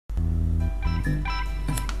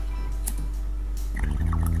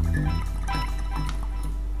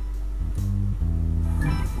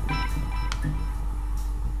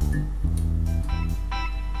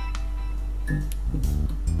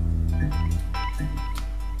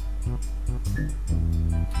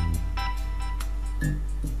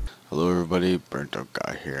Hello everybody,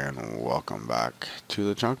 Burnedoutguy here, and welcome back to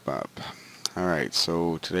the chunk map. Alright,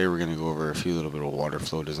 so today we're going to go over a few little bit of water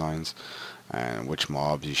flow designs and which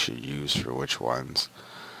mobs you should use for which ones.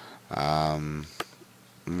 Let me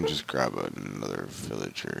just grab another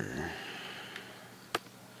villager.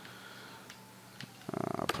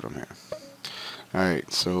 I'll put him here.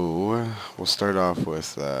 Alright, so we'll start off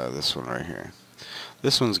with this one right here.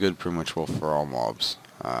 This one's good pretty much well for all mobs.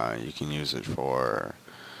 You can use it for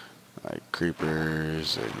like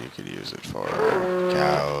creepers, and you could use it for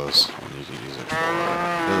cows, and you could use it for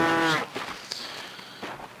villagers.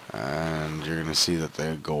 And you're gonna see that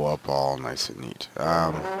they go up all nice and neat.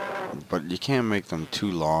 But you can't make them too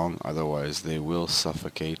long, otherwise they will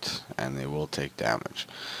suffocate and they will take damage.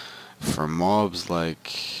 For mobs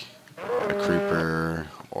like a creeper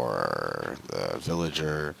or the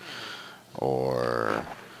villager, or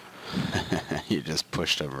you just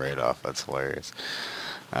pushed them right off, that's hilarious.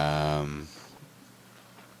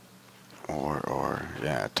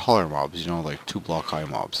 Yeah, taller mobs, you know, like 2 block high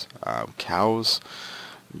mobs. Cows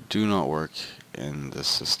do not work in this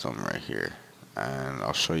system right here, and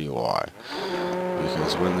I'll show you why.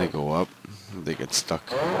 Because when they go up, they get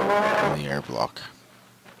stuck in the air block.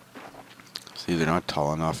 See, they're not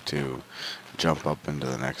tall enough to jump up into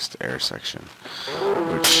the next air section,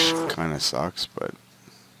 which kind of sucks, but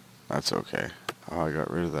that's okay. Oh, I got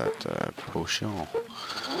rid of that potion.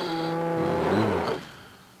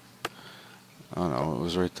 Oh no, it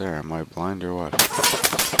was right there. Am I blind or what?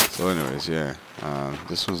 So anyways, yeah,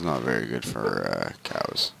 this one's not very good for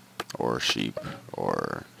cows or sheep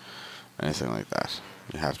or anything like that.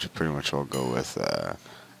 You have to pretty much all go with a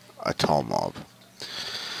tall mob.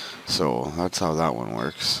 So that's how that one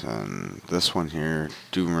works. And this one here,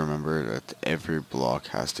 do remember that every block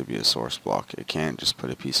has to be a source block. It can't just put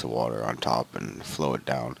a piece of water on top and flow it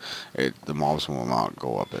down. The mobs will not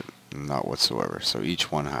go up it, not whatsoever. So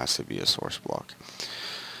each one has to be a source block.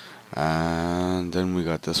 And then we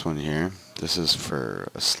got this one here. This is for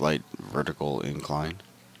a slight vertical incline.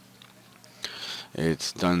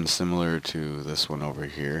 It's done similar to this one over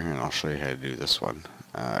here, and I'll show you how to do this one.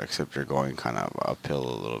 Except you're going kind of uphill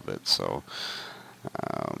a little bit, so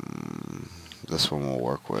this one will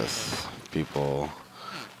work with people,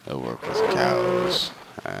 it'll work with cows,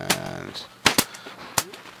 and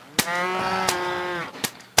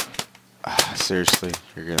seriously,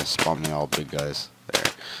 you're gonna spawn me all big guys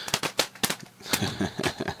there.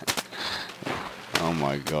 Oh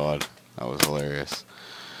my god, that was hilarious.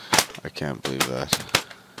 I can't believe that.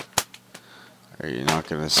 Are you not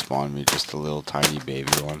gonna spawn me just a little tiny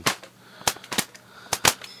baby one?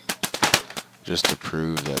 Just to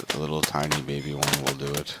prove that the little tiny baby one will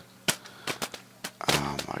do it.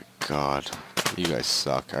 Oh my god. You guys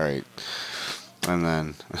suck. Alright. And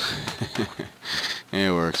then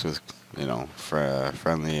it works with, you know,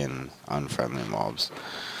 friendly and unfriendly mobs.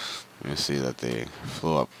 You see that they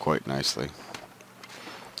flew up quite nicely.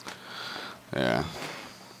 Yeah.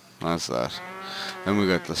 That's that. Then we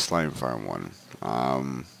got the slime farm one.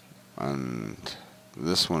 And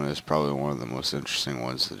this one is probably one of the most interesting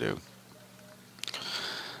ones to do.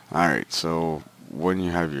 Alright, so when you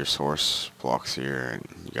have your source blocks here and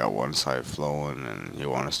you got one side flowing and you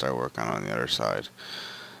want to start working on the other side,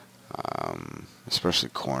 especially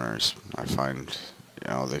corners, I find, you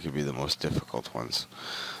know, they could be the most difficult ones.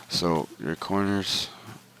 So your corners,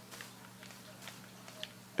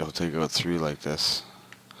 you'll take out 3 like this.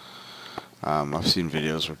 I've seen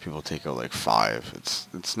videos where people take out like 5.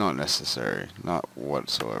 It's not necessary, not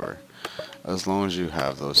whatsoever. As long as you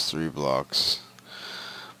have those 3 blocks,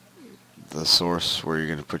 the source where you're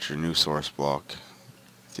going to put your new source block,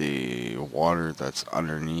 the water that's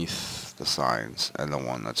underneath the signs, and the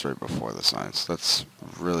one that's right before the signs. That's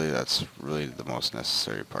really the most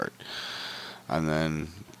necessary part. And then,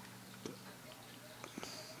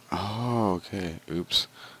 oh, okay, oops,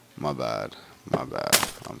 my bad,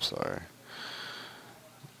 I'm sorry.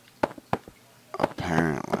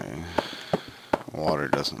 Apparently, water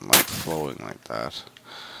doesn't like flowing like that.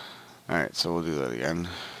 Alright, so we'll do that again.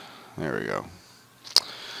 There we go.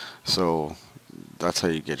 So, that's how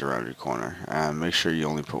you get around your corner. And make sure you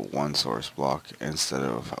only put 1 source block instead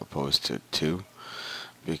of opposed to 2.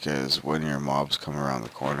 Because when your mobs come around the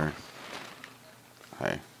corner...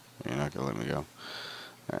 Hey, you're not going to let me go.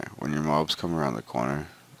 Alright, when your mobs come around the corner,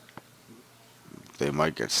 they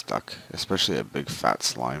might get stuck, especially a big fat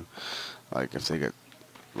slime. Like if they get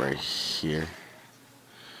right here.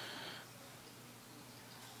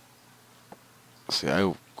 See,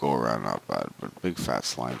 I go around not bad, but big fat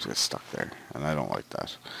slimes get stuck there, and I don't like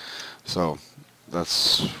that. So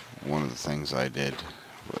that's one of the things I did,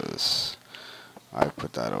 was I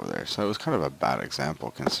put that over there. So it was kind of a bad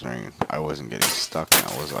example considering I wasn't getting stuck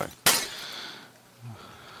now, was I?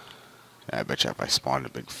 Yeah, I bet you if I spawned a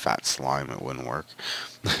big fat slime it wouldn't work.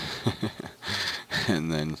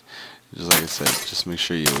 And then, just like I said, just make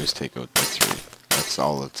sure you always take out the 3. That's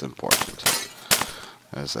all that's important.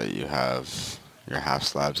 Is that you have your half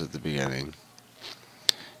slabs at the beginning,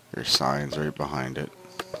 your signs right behind it,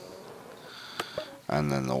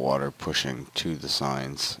 and then the water pushing to the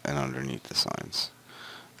signs and underneath the signs.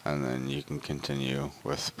 And then you can continue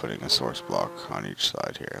with putting a source block on each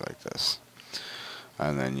side here like this.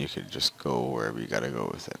 And then you could just go wherever you gotta go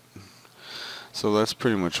with it. So that's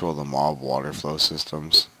pretty much all the mob water flow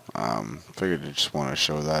systems. Figured I just want to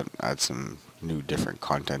show that, add some new different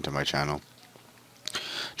content to my channel.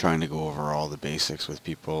 Trying to go over all the basics with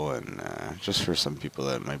people, and just for some people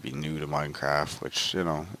that might be new to Minecraft, which, you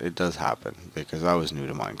know, it does happen, because I was new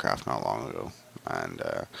to Minecraft not long ago, and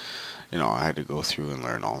you know, I had to go through and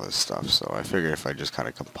learn all this stuff. So I figured if I just kind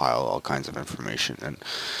of compile all kinds of information and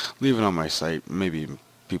leave it on my site, maybe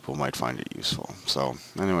people might find it useful. So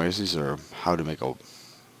anyways, these are how to make a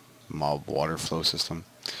mob water flow system.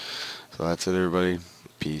 So that's it, everybody.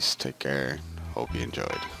 Peace, take care, hope you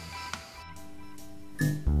enjoyed.